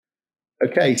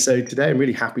Okay, so today I'm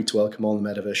really happy to welcome on the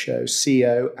Metaverse Show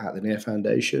CEO at the NEAR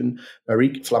Foundation,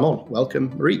 Marieke Flament. Welcome,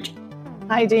 Marieke.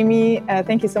 Hi, Jamie.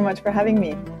 Thank you so much for having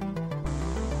me.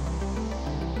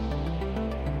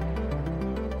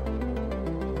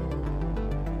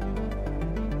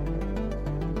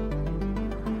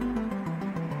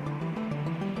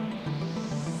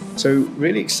 So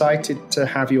really excited to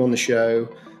have you on the show.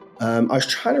 I was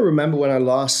trying to remember when I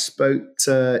last spoke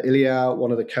to Ilya,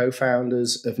 one of the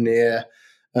co-founders of NEAR.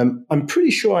 I'm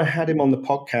pretty sure I had him on the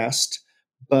podcast,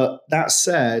 but that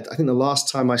said, I think the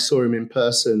last time I saw him in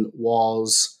person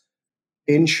was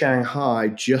in Shanghai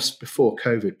just before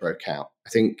COVID broke out. I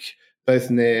think both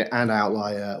NEAR and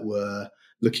Outlier were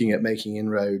looking at making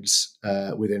inroads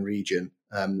within region.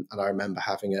 And I remember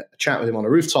having a chat with him on a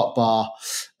rooftop bar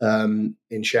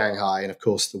in Shanghai. And of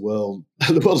course, the world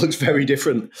looks very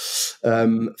different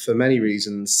for many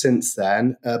reasons since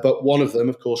then. But one of them,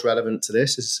 of course, relevant to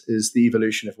this is the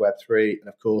evolution of Web3 and,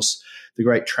 of course, the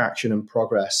great traction and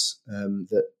progress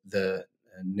that the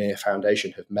NEAR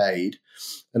Foundation have made.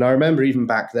 And I remember even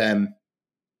back then,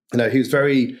 it was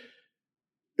very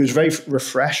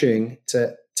refreshing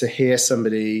to hear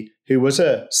somebody who was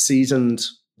a seasoned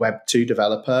Web2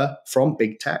 developer from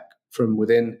big tech, from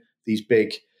within these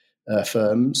big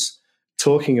firms,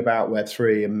 talking about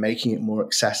Web3 and making it more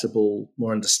accessible,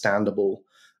 more understandable.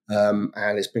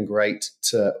 And it's been great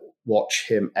to watch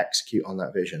him execute on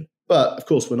that vision. But of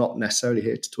course, we're not necessarily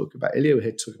here to talk about Ilya. We're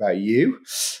here to talk about you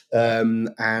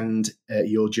and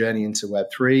your journey into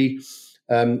Web3.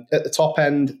 At the top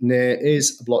end, NEAR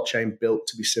is a blockchain built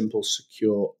to be simple,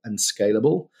 secure, and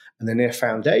scalable. And the NEAR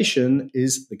Foundation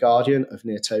is the guardian of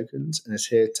NEAR tokens and is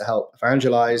here to help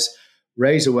evangelize,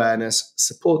 raise awareness,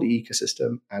 support the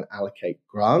ecosystem, and allocate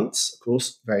grants. Of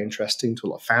course, very interesting to a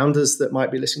lot of founders that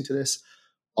might be listening to this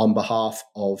on behalf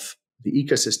of the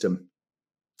ecosystem.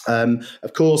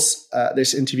 Of course,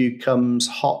 this interview comes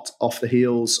hot off the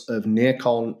heels of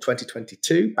NEARCon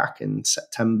 2022 back in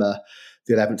September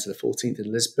the 11th to the 14th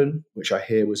in Lisbon, which I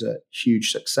hear was a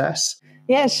huge success.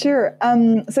 Yeah, sure.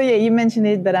 You mentioned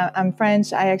it, but I'm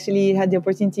French. I actually had the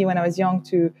opportunity when I was young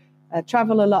to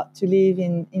travel a lot, to live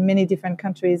in many different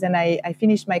countries. And I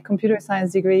finished my computer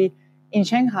science degree in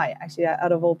Shanghai, actually,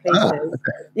 out of all places.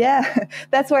 Okay. Yeah,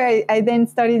 that's where I then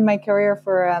started my career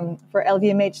for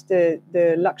LVMH,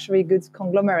 the luxury goods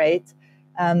conglomerate,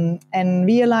 and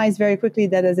realized very quickly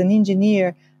that as an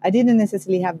engineer, I didn't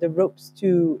necessarily have the ropes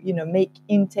to, make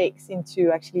intakes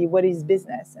into actually what is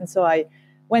business. And so I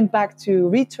went back to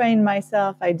retrain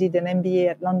myself. I did an MBA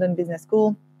at London Business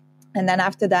School. And then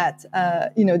after that,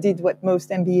 did what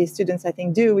most MBA students, I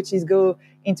think, do, which is go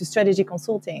into strategy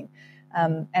consulting.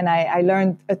 And I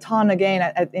learned a ton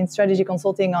again in strategy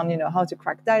consulting on, how to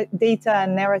crack data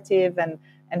and narrative and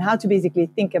how to basically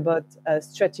think about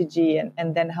strategy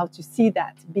and then how to see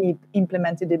that be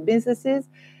implemented in businesses.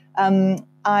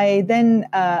 I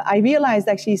realized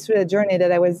actually through the journey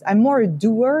that I'm more a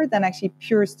doer than actually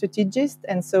pure strategist.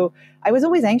 And so I was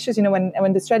always anxious,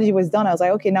 when the strategy was done, I was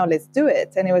like, okay, now let's do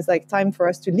it. And it was like time for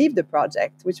us to leave the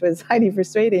project, which was highly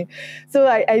frustrating. So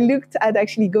I looked at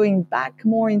actually going back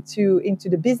more into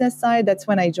the business side. That's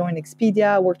when I joined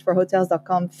Expedia, worked for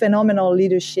hotels.com, phenomenal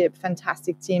leadership,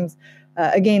 fantastic teams.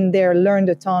 Again, there learned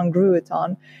a ton, grew a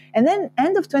ton. And then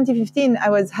end of 2015, I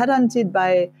was headhunted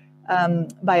by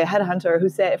a headhunter who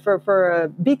said for a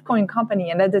Bitcoin company.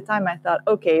 And at the time I thought,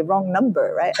 okay, wrong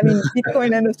number, right? I mean,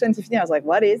 Bitcoin end of 2015, I was like,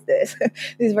 what is this?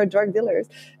 These were drug dealers.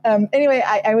 Anyway,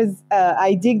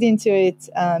 I digged into it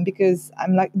because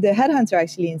I'm like, the headhunter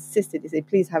actually insisted. He said,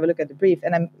 please have a look at the brief.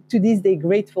 And I'm to this day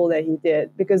grateful that he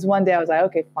did, because one day I was like,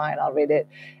 okay, fine, I'll read it.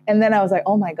 And then I was like,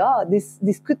 oh my God, this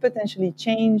could potentially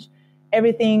change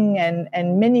everything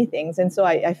and many things. And so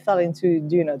I fell into,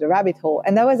 the rabbit hole.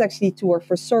 And that was actually to work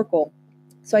for Circle.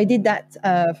 So I did that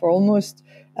for almost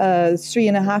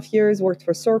 3.5 years, worked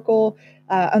for Circle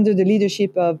under the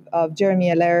leadership of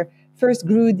Jeremy Allaire. First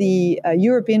grew the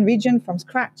European region from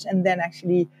scratch, and then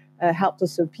actually helped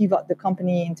also pivot the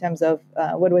company in terms of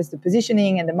what was the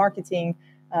positioning and the marketing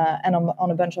and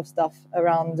on a bunch of stuff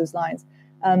around those lines.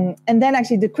 And then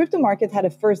actually the crypto market had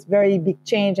a first very big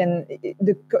change, and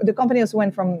the company also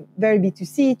went from very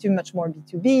B2C to much more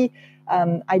B2B.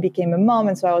 I became a mom,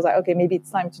 and so I was like, okay, maybe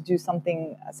it's time to do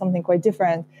something quite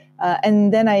different.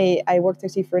 And then I worked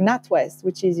actually for NatWest,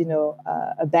 which is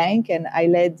a bank, and I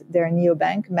led their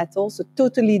neobank Metal, so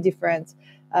totally different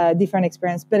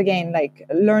experience. But again, like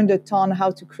learned a ton how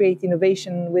to create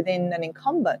innovation within an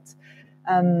incumbent.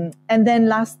 And then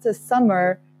last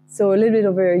summer, so a little bit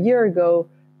over a year ago,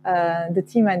 the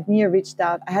team at NEAR reached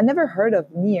out. I had never heard of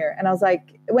NEAR. And I was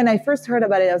like, when I first heard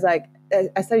about it, I was like,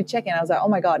 I started checking. I was like, oh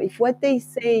my God, if what they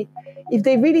say, if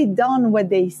they really done what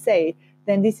they say,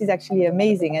 then this is actually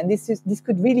amazing, and this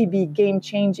could really be game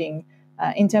changing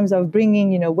in terms of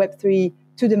bringing Web3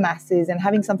 to the masses and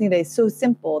having something that is so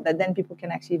simple that then people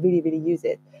can actually really really use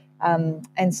it.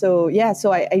 And so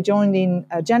so I joined in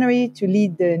January to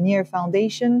lead the Near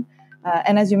Foundation,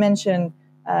 and as you mentioned,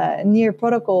 Near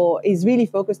protocol is really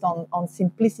focused on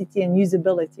simplicity and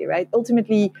usability, right?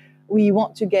 Ultimately, we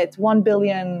want to get 1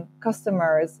 billion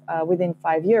customers within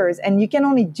 5 years. And you can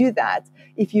only do that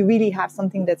if you really have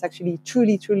something that's actually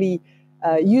truly, truly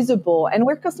usable, and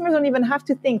where customers don't even have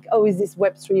to think, oh, is this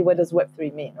Web3? What does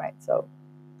Web3 mean, right? So,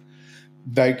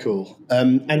 very cool.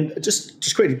 And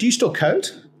just quickly, do you still code?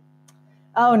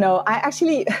 Oh no, I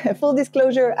actually, full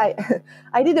disclosure,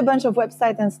 I did a bunch of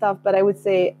websites and stuff, but I would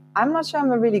say I'm not sure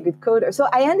I'm a really good coder. So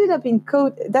I ended up in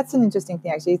code. That's an interesting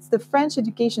thing, actually. It's the French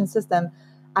education system.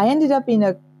 I ended up in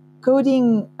a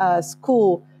coding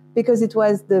school because it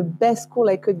was the best school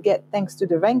I could get thanks to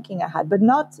the ranking I had, but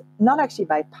not actually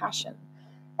by passion.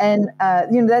 And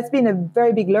that's been a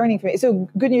very big learning for me. So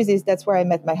good news is that's where I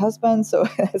met my husband, so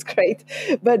that's great.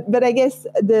 But I guess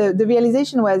the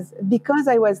realization was, because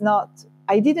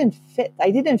I didn't fit.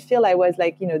 I didn't feel I was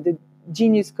like the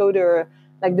genius coder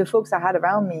like the folks I had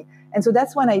around me. And so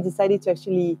that's when I decided to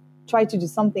actually try to do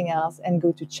something else and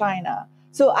go to China.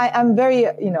 So I'm very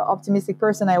optimistic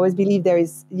person. I always believe there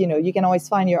is you can always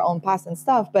find your own path and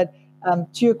stuff. But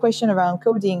to your question around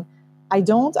coding, I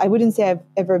wouldn't say I've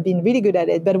ever been really good at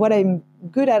it, but what I'm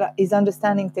good at is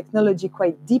understanding technology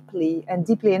quite deeply, and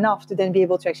deeply enough to then be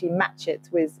able to actually match it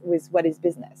with what is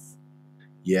business.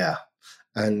 Yeah.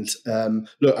 And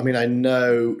look, I mean, I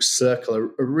know Circle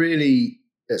are really,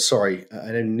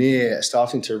 I know Near are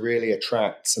starting to really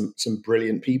attract some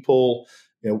brilliant people.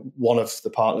 One of the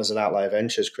partners at Outlier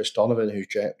Ventures, Chris Donovan, who's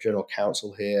general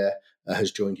counsel here,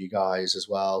 has joined you guys as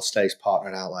well, stays partner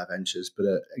at Outlier Ventures, but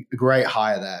a great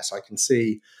hire there. So I can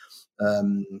see a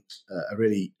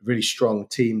really, really strong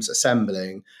teams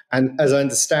assembling. And as I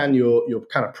understand your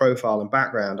kind of profile and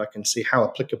background, I can see how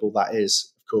applicable that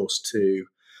is, of course, to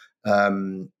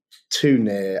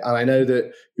Near. And I know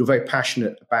that you're very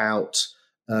passionate about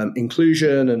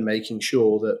inclusion and making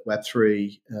sure that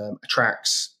Web3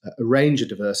 attracts a range of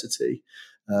diversity.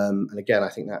 And again, I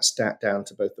think that's down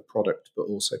to both the product, but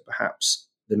also perhaps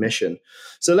the mission.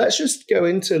 So let's just go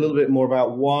into a little bit more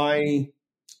about why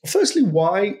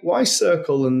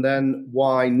Circle, and then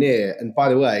why Near. And by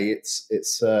the way,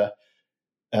 it's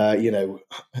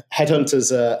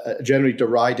headhunters are generally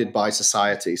derided by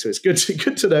society. So it's good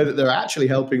to know that they're actually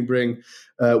helping bring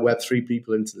Web3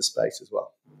 people into the space as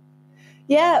well.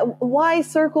 Yeah, why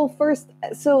Circle first?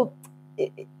 So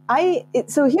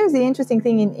here's the interesting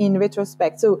thing in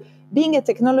retrospect. So being a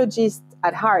technologist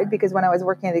at heart, because when I was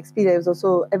working at Expedia, it was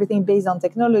also everything based on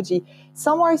technology.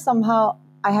 Somehow,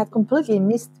 I had completely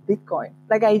missed Bitcoin.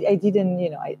 Like I didn't,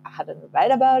 I hadn't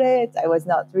read about it. I was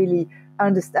not really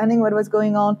understanding what was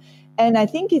going on. And I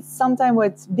think it's sometimes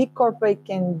what big corporate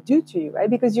can do to you, right?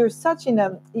 Because you're such in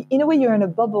a way, you're in a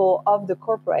bubble of the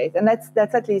corporate. And that's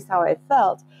at least how I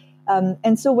felt.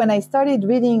 And so when I started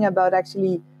reading about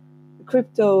actually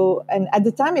crypto, and at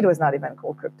the time it was not even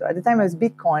called crypto. At the time it was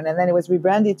Bitcoin, and then it was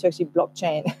rebranded to actually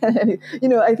blockchain.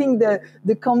 I think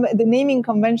the naming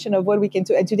convention of what we can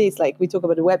do, and today it's like we talk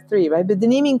about the Web3, right? But the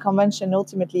naming convention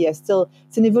ultimately it's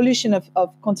an evolution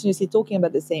of continuously talking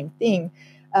about the same thing.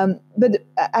 But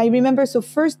I remember, so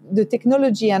first the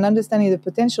technology and understanding the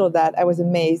potential of that, I was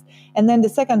amazed. And then the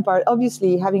second part,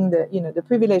 obviously having the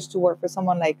privilege to work for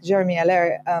someone like Jeremy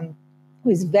Allaire, who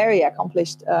is very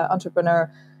accomplished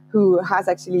entrepreneur, who has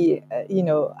actually,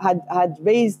 had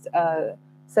raised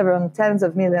several tens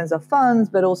of millions of funds,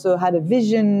 but also had a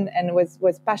vision and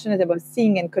was passionate about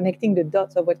seeing and connecting the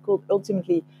dots of what could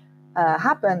ultimately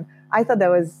happen. I thought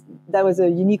that was a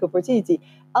unique opportunity.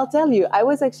 I'll tell you, I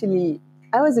was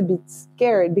a bit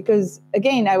scared because,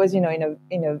 again, I was, in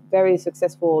a very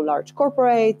successful large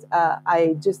corporate.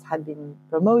 I just had been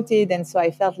promoted, and so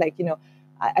I felt like,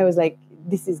 I was like,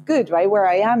 this is good, right? Where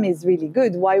I am is really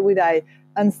good. Why would I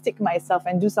unstick myself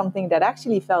and do something that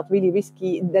actually felt really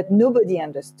risky, that nobody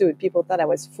understood? People thought I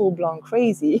was full-blown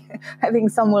crazy. I think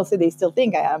some will say they still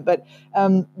think I am, but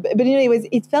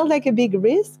it felt like a big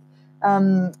risk.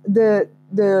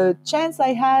 The chance I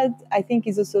had, I think,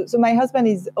 is also, so my husband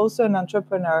is also an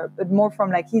entrepreneur, but more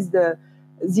from like, he's the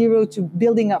zero to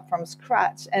building up from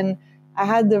scratch. And I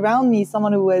had around me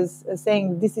someone who was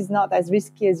saying, this is not as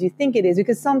risky as you think it is,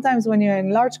 because sometimes when you're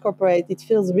in large corporate, it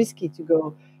feels risky to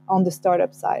go on the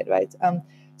startup side, right?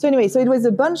 So it was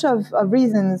a bunch of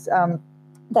reasons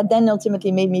that then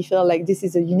ultimately made me feel like this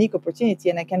is a unique opportunity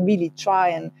and I can really try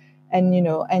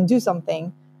and do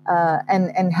something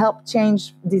and help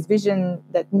change this vision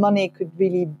that money could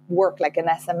really work like an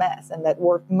SMS, and that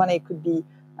money could be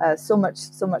so much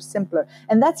simpler.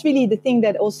 And that's really the thing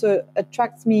that also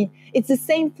attracts me. It's the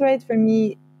same thread for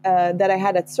me that I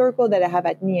had at Circle, that I have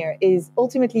at Near, is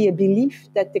ultimately a belief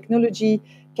that technology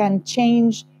can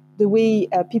change the way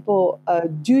people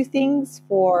do things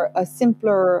for a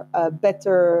simpler,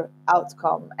 better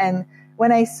outcome. And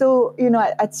when I saw,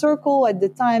 at Circle at the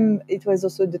time, it was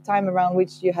also the time around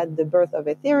which you had the birth of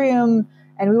Ethereum,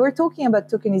 and we were talking about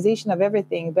tokenization of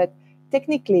everything, but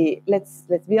technically, let's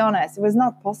be honest, it was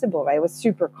not possible, right? It was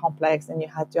super complex, and you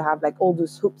had to have like all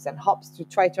those hoops and hops to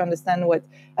try to understand what,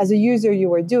 as a user, you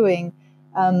were doing.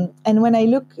 And when I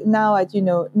look now at,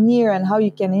 Near and how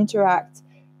you can interact,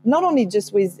 not only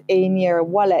just with a Near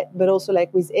wallet, but also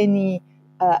like with any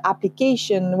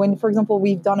application. When, for example,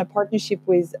 we've done a partnership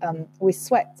with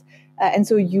Sweat. And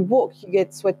so you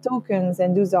get Sweat tokens,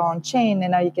 and those are on chain,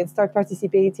 and now you can start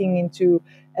participating into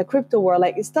a crypto world.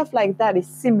 Like stuff like that is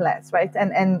seamless, right?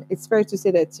 And it's fair to say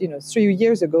that 3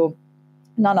 years ago,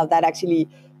 none of that actually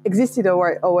existed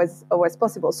or was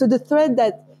possible. So the thread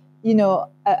that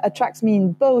attracts me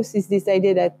in both is this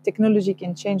idea that technology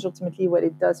can change ultimately what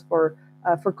it does for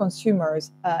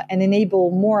consumers and enable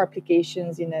more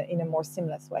applications in a more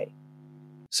seamless way.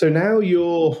 So now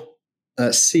you're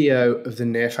CEO of the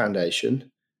Near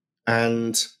Foundation,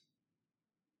 and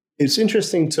it's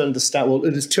interesting to understand. Well,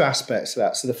 there's two aspects to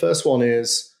that. So the first one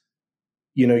is,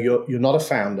 you're not a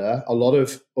founder. A lot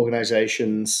of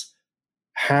organizations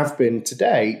have been to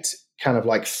date kind of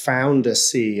like founder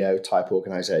CEO type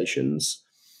organizations.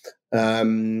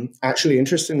 Actually,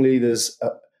 interestingly, there's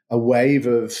a wave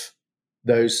of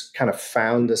those kind of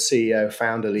founder CEO,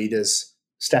 founder leaders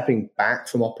stepping back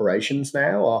from operations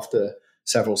now after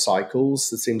several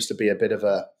cycles. There seems to be a bit of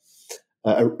a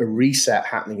reset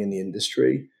happening in the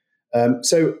industry.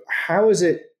 So how is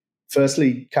it,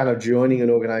 firstly, kind of joining an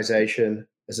organization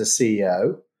as a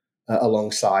CEO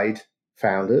alongside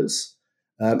founders?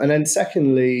 And then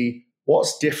secondly,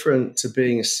 what's different to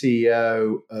being a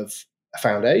CEO of a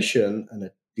foundation and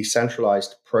a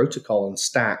decentralized protocol and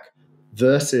stack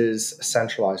versus a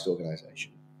centralized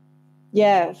organization?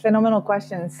 Yeah, phenomenal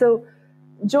question. So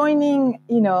joining,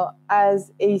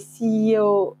 as a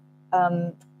CEO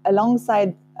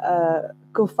alongside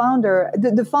co-founder,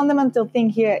 the fundamental thing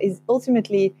here is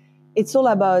ultimately it's all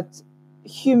about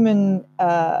human.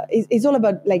 It's all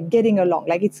about like getting along.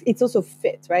 Like it's also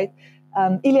fit, right?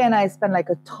 Ilya and I spent like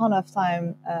a ton of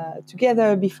time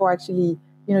together before actually,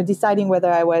 deciding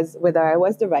whether I was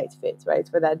the right fit, right,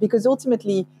 for that. Because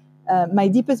ultimately, my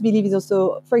deepest belief is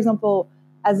also, for example,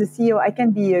 as a CEO, I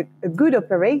can be a good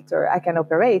operator. I can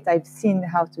operate. I've seen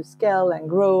how to scale and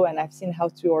grow, and I've seen how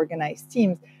to organize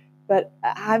teams. But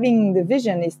having the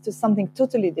vision is to something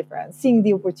totally different. Seeing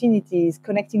the opportunities,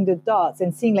 connecting the dots,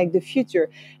 and seeing like the future.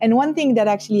 And one thing that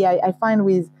actually I find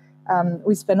with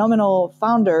phenomenal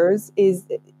founders is,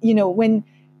 when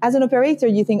as an operator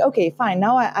you think, okay, fine,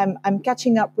 now I'm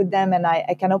catching up with them, and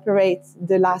I can operate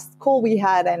the last call we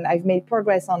had, and I've made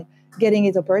progress on getting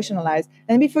it operationalized,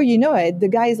 and before you know it, the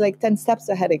guy is like 10 steps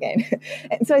ahead again.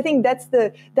 And so I think that's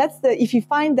the if you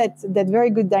find that very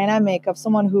good dynamic of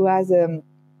someone who has a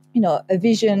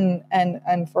vision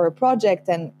and for a project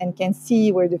and can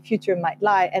see where the future might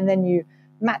lie, and then you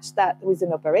match that with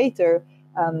an operator,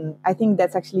 I think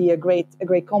that's actually a great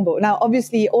combo. Now,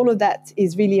 obviously, all of that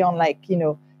is really on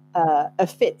a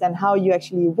fit, and how you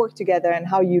actually work together, and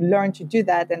how you learn to do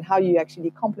that, and how you actually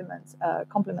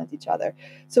complement each other.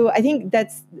 So I think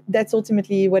that's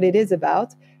ultimately what it is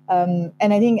about. And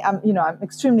I think I'm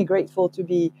extremely grateful to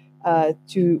be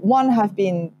have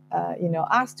been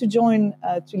asked to join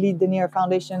to lead the Near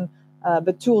Foundation,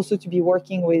 but two, also to be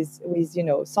working with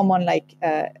someone like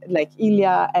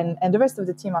Ilya and the rest of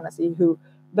the team, honestly.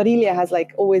 But Ilya has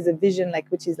like always a vision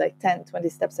which is like 10, 20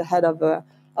 steps ahead of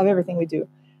everything we do.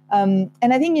 And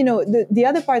I think the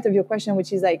other part of your question,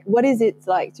 which is like, what is it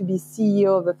like to be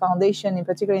CEO of a foundation, in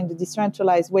particular in the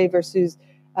decentralized way, versus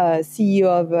CEO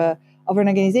of an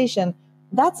organization?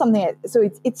 That's something. So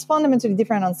it's fundamentally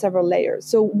different on several layers.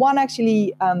 So one,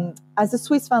 actually, as a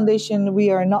Swiss foundation,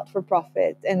 we are not for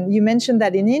profit, and you mentioned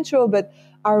that in the intro, but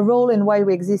our role and why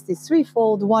we exist is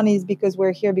threefold. One is because we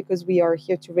are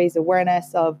here to raise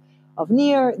awareness of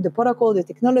Near, the protocol, the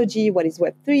technology, what is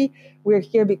Web3. We're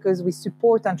here because we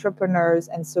support entrepreneurs,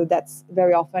 and so that's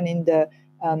very often in the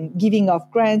giving of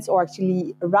grants, or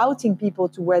actually routing people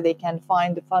to where they can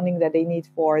find the funding that they need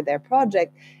for their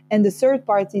project. And the third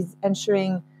part is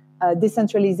ensuring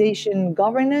decentralization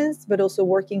governance, but also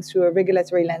working through a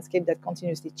regulatory landscape that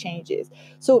continuously changes.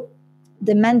 So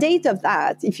the mandate of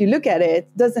that, if you look at it,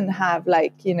 doesn't have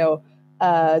like,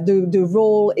 the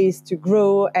role is to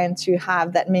grow and to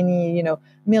have that many,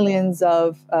 millions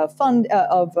of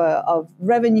of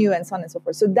revenue and so on and so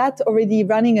forth. So that already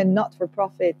running a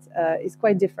not-for-profit is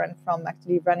quite different from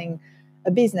actually running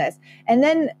a business. And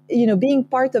then, being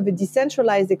part of a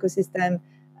decentralized ecosystem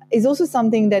is also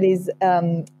something that is,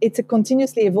 it's a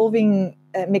continuously evolving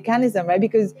mechanism, right?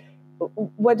 Because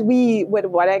what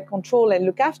I control and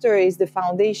look after is the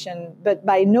foundation, but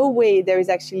by no way there is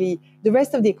actually the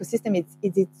rest of the ecosystem.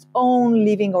 It's its own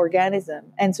living organism,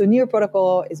 and so Near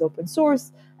Protocol is open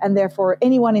source, and therefore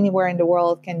anyone anywhere in the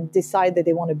world can decide that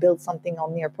they want to build something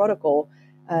on Near Protocol.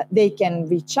 They can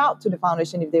reach out to the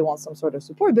foundation if they want some sort of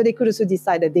support, but they could also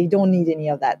decide that they don't need any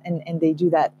of that, and they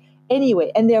do that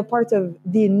anyway, and they are part of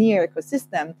the Near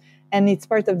ecosystem. And it's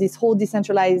part of this whole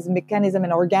decentralized mechanism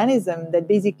and organism that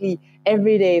basically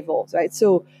every day evolves, right?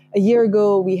 So a year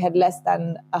ago, we had less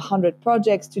than 100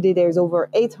 projects. Today, there's over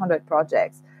 800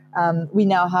 projects. We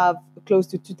now have close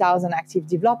to 2,000 active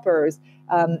developers,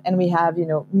 and we have,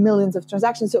 millions of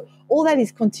transactions. So all that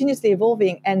is continuously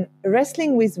evolving, and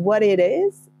wrestling with what it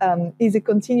is a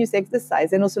continuous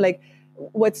exercise. And also, like,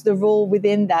 what's the role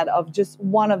within that of just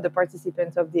one of the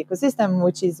participants of the ecosystem,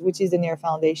 which is the Near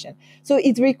Foundation. So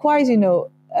it requires,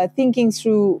 thinking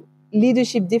through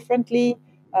leadership differently,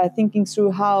 thinking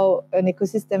through how an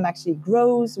ecosystem actually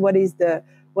grows, what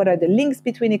are the links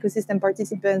between ecosystem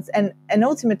participants, and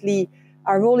ultimately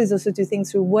our role is also to think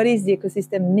through what is the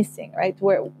ecosystem missing, right?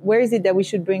 Where is it that we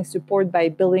should bring support by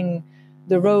building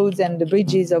the roads and the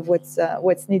bridges of what's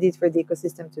needed for the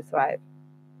ecosystem to thrive.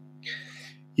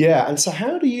 Yeah, and so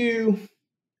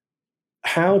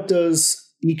how does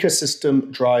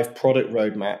ecosystem drive product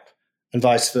roadmap and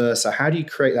vice versa? How do you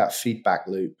create that feedback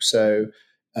loop? So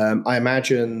I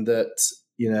imagine that,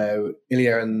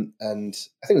 Ilya and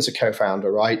I think it's a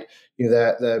co-founder, right?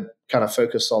 They're kind of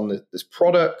focused on this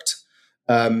product.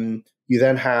 You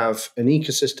then have an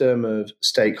ecosystem of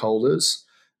stakeholders.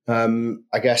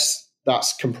 I guess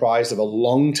that's comprised of a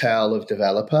long tail of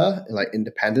developer, like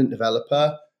independent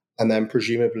developer, and then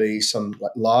presumably some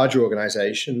like large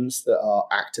organizations that are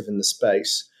active in the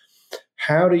space.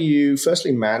 How do you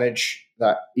firstly manage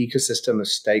that ecosystem of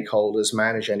stakeholders,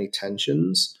 manage any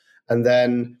tensions, and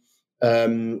then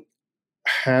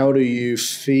how do you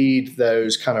feed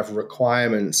those kind of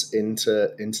requirements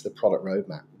into the product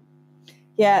roadmap?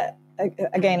 Yeah,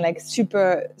 again, like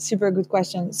super good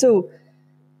question. So,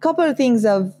 couple of things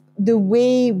of the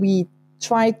way we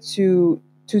try to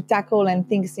tackle and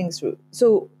think things through.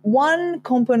 So one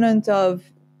component of,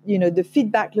 the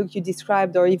feedback loop you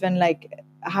described, or even like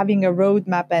having a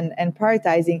roadmap and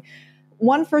prioritizing,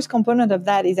 one first component of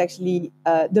that is actually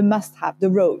the must-have, the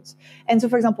roads. And so,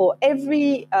 for example,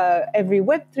 every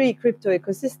Web3 crypto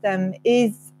ecosystem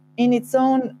is in its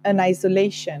own an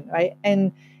isolation, right?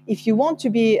 And if you want to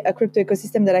be a crypto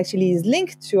ecosystem that actually is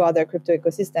linked to other crypto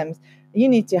ecosystems, you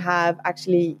need to have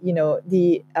actually,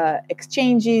 the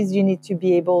exchanges. You need to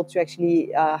be able to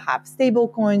actually have stable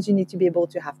coins. You need to be able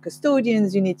to have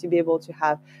custodians. You need to be able to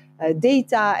have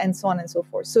data, and so on and so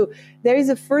forth. So there is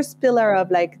a first pillar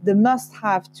of like the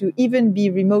must-have to even be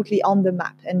remotely on the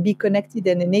map and be connected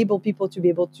and enable people to be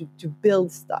able to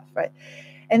build stuff, right?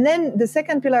 And then the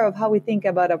second pillar of how we think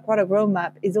about a product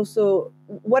roadmap is also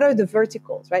what are the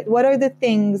verticals, right? What are the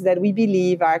things that we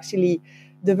believe are actually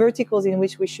the verticals in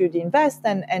which we should invest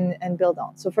and build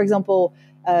on? So, for example,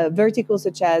 verticals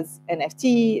such as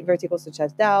NFT, verticals such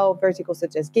as DAO, verticals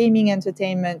such as gaming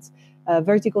entertainment,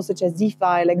 verticals such as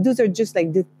DeFi, like those are just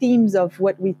like the themes of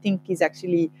what we think is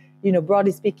actually,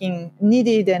 broadly speaking,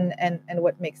 needed and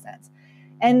what makes sense.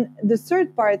 And the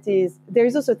third part is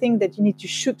there's also things that you need to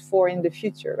shoot for in the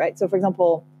future, right? So, for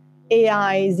example,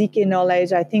 AI, ZK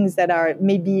knowledge are things that are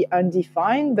maybe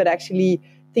undefined, but actually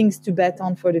things to bet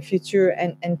on for the future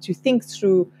and to think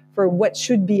through for what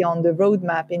should be on the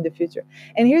roadmap in the future.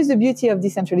 And here's the beauty of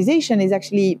decentralization is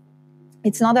actually,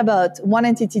 it's not about one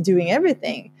entity doing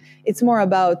everything. It's more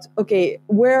about, okay,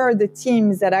 where are the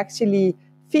teams that actually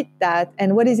fit that,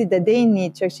 and what is it that they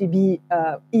need to actually be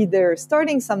either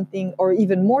starting something or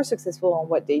even more successful on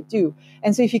what they do.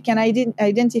 And so if you can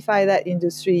identify that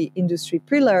industry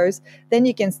pillars, then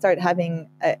you can start having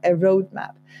a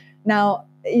roadmap. Now,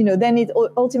 then it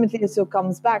ultimately also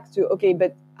comes back to, okay,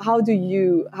 but how do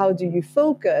you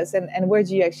focus and where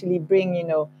do you actually bring,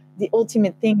 the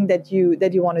ultimate thing that you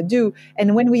want to do?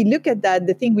 And when we look at that,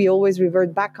 the thing we always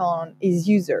revert back on is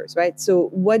users, right? So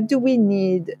what do we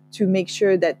need to make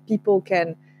sure that people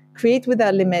can create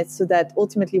without limits, so that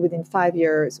ultimately within 5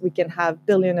 years we can have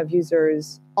billion of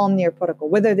users on Near Protocol,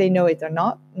 whether they know it or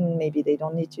not? Maybe they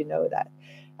don't need to know that.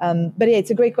 But yeah,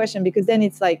 it's a great question, because then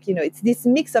it's like, it's this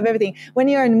mix of everything. When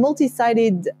you're in a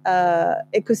multi-sided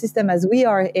ecosystem as we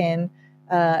are in,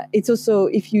 it's also,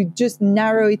 if you just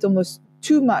narrow it almost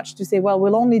too much to say, well,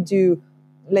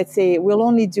 let's say we'll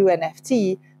only do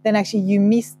NFT, then actually you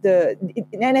miss an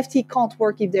NFT can't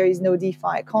work if there is no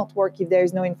DeFi, can't work if there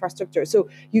is no infrastructure. So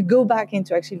you go back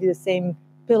into actually the same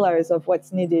pillars of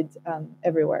what's needed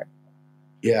everywhere.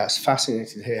 Yeah, it's fascinating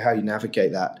to hear how you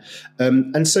navigate that.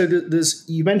 And so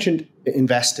you mentioned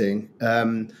investing.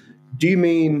 Do you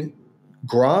mean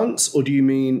grants, or do you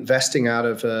mean vesting out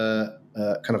of a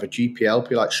kind of a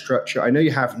GPLP-like structure? I know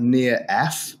you have near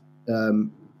F.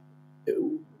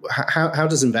 How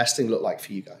does investing look like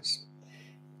for you guys?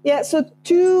 Yeah, so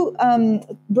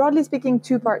broadly speaking,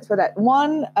 two parts for that.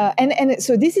 One, and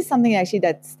so this is something actually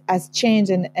that has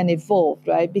changed and evolved,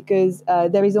 right? Because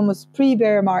there is almost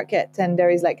pre-bear market, and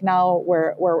there is like now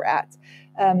where we're at.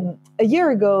 A year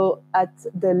ago at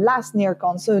the last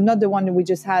NearCon, so not the one that we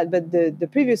just had, but the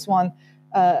previous one,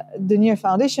 the Near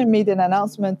Foundation made an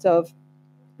announcement of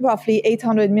roughly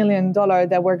 $800 million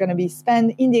that were going to be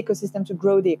spent in the ecosystem to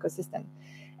grow the ecosystem.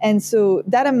 And so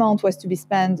that amount was to be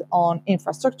spent on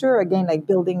infrastructure, again, like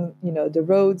building, the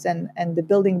roads and the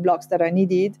building blocks that are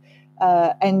needed,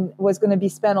 and was going to be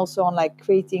spent also on like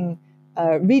creating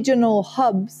regional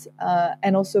hubs,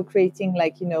 and also creating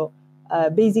like,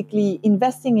 basically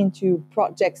investing into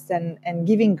projects and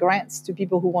giving grants to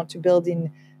people who want to build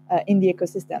in the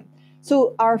ecosystem.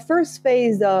 So our first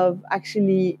phase of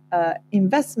actually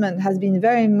investment has been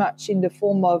very much in the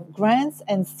form of grants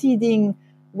and seeding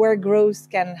where growth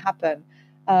can happen.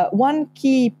 One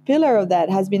key pillar of that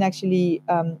has been actually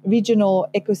regional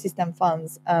ecosystem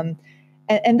funds.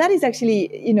 And that is actually,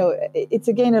 it's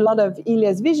again a lot of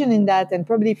Ilya's vision in that, and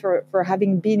probably for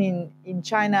having been in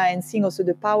China and seeing also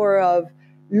the power of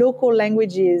local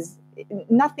languages.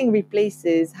 Nothing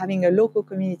replaces having a local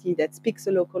community that speaks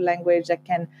a local language, that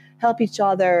can help each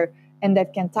other and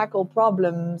that can tackle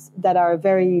problems that are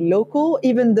very local,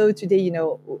 even though today,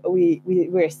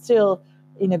 we're still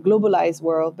in a globalized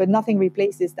world, but nothing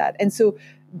replaces that. And so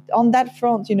on that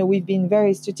front, we've been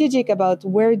very strategic about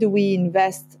where do we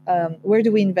invest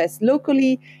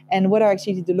locally, and what are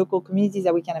actually the local communities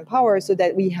that we can empower, so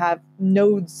that we have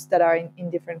nodes that are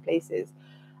in different places.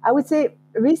 I would say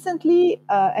recently,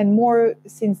 and more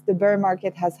since the bear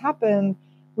market has happened,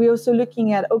 we're also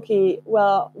looking at, okay,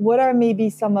 well, what are maybe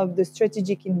some of the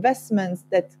strategic investments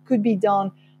that could be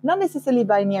done, not necessarily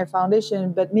by Near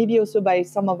Foundation, but maybe also by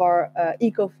some of our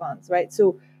eco funds, right?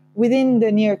 So within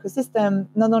the Near ecosystem,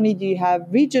 not only do you have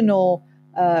regional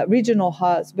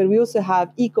hubs, but we also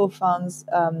have eco funds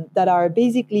that are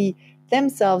basically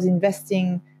themselves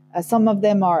investing. Some of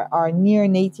them are Near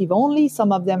native only.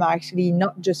 Some of them are actually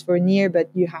not just for Near, but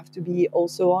you have to be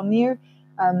also on Near.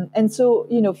 And so,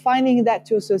 finding that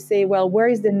to also say, well, where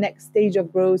is the next stage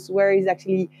of growth? Where is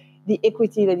actually the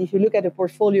equity that if you look at a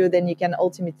portfolio, then you can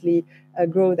ultimately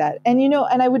grow that. And,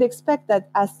 and I would expect that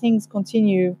as things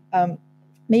continue,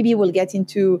 maybe we'll get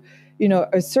into,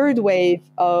 a third wave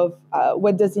of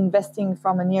what does investing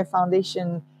from a Near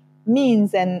Foundation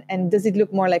means, and does it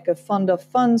look more like a fund of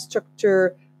funds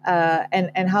structure,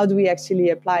 and how do we actually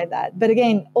apply that? But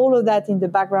again, all of that in the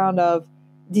background of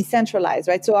decentralized,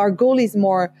 right? So our goal is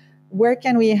more, where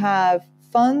can we have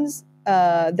funds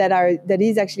that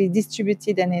is actually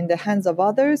distributed and in the hands of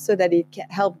others, so that it can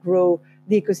help grow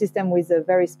the ecosystem with a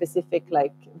very specific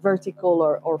like vertical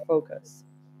or focus.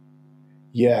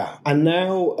 Yeah, and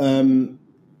now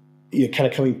you're kind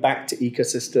of coming back to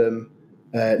ecosystem.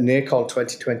 NearCon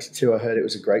 2022, I heard it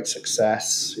was a great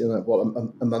success.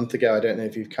 A month ago. I don't know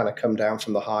if you've kind of come down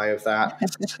from the high of that.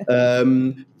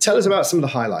 Tell us about some of the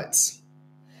highlights.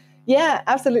 Yeah,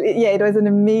 absolutely. Yeah, it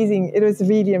was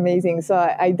really amazing. So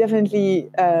I definitely,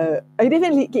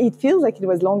 it feels like it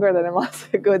was longer than a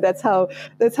month ago. That's how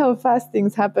fast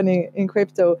things happen in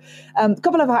crypto. A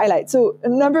couple of highlights. So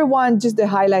number one, just the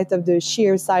highlight of the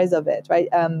sheer size of it, right?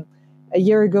 A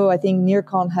year ago, I think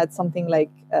NearCon had something like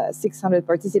 600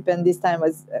 participants. This time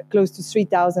was close to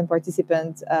 3,000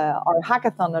 participants. Our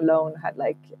hackathon alone had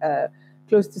like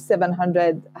close to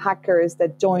 700 hackers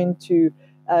that joined to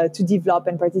develop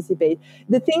and participate.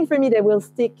 The thing for me that will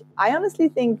stick, I honestly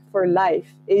think for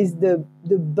life, is the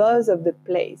buzz of the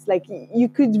place. Like you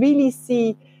could really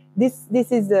see this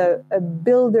is a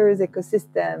builder's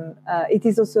ecosystem. It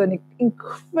is also an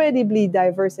incredibly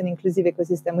diverse and inclusive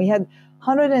ecosystem. We had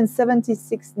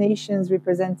 176 nations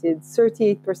represented,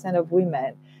 38% of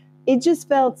women. It just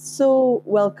felt so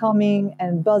welcoming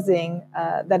and buzzing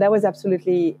that was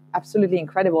absolutely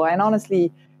incredible and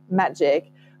honestly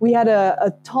magic. we had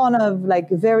a ton of like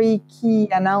very key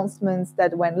announcements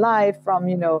that went live from,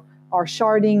 our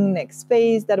sharding next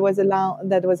phase that was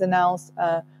announced.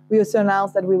 We also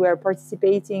announced that we were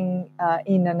participating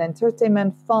in an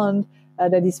entertainment fund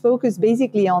that is focused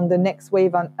basically on the next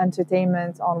wave on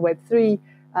entertainment on Web3.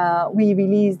 We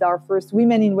released our first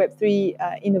Women in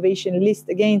Web3 innovation list,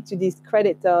 again, to this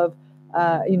credit of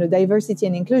diversity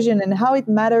and inclusion and how it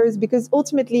matters, because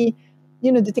ultimately,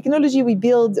 the technology we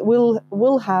build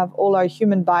will have all our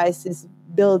human biases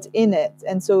built in it.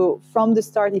 And so from the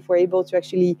start, if we're able to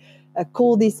actually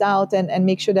call this out and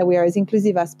make sure that we are as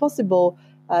inclusive as possible,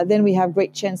 then we have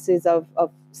great chances of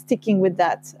sticking with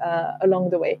that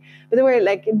along the way. But there were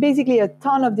like basically a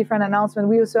ton of different announcements.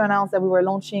 We also announced that we were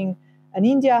launching an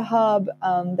India hub,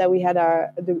 that we had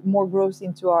the more growth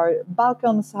into our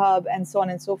Balkans hub, and so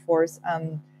on and so forth.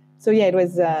 So yeah, it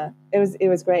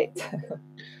was great.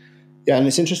 Yeah, and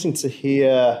it's interesting to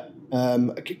hear,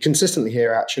 consistently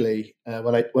hear actually,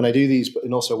 when I do these, but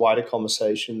in also wider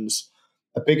conversations,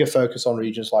 a bigger focus on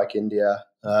regions like India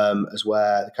as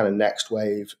where the kind of next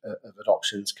wave of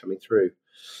adoption's coming through.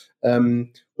 Well,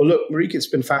 look, Marieke, it's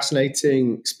been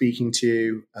fascinating speaking to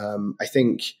you. I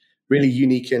think really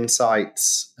unique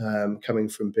insights coming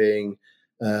from being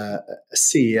a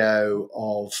CEO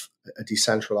of a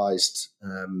decentralized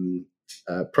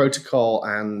protocol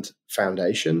and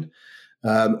foundation.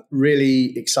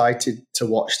 Really excited to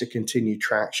watch the continued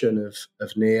traction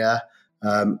of NEAR.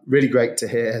 Really great to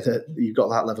hear that you've got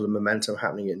that level of momentum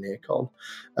happening at NearCon.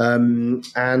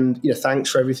 And thanks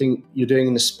for everything you're doing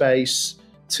in the space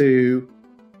to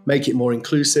make it more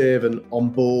inclusive and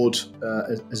onboard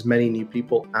as many new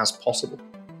people as possible.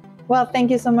 Well, thank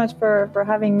you so much for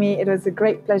having me. It was a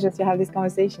great pleasure to have this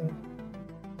conversation.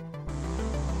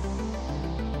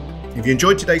 If you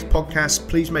enjoyed today's podcast,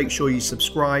 please make sure you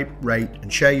subscribe, rate,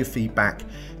 and share your feedback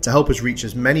to help us reach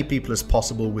as many people as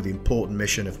possible with the important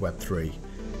mission of Web3.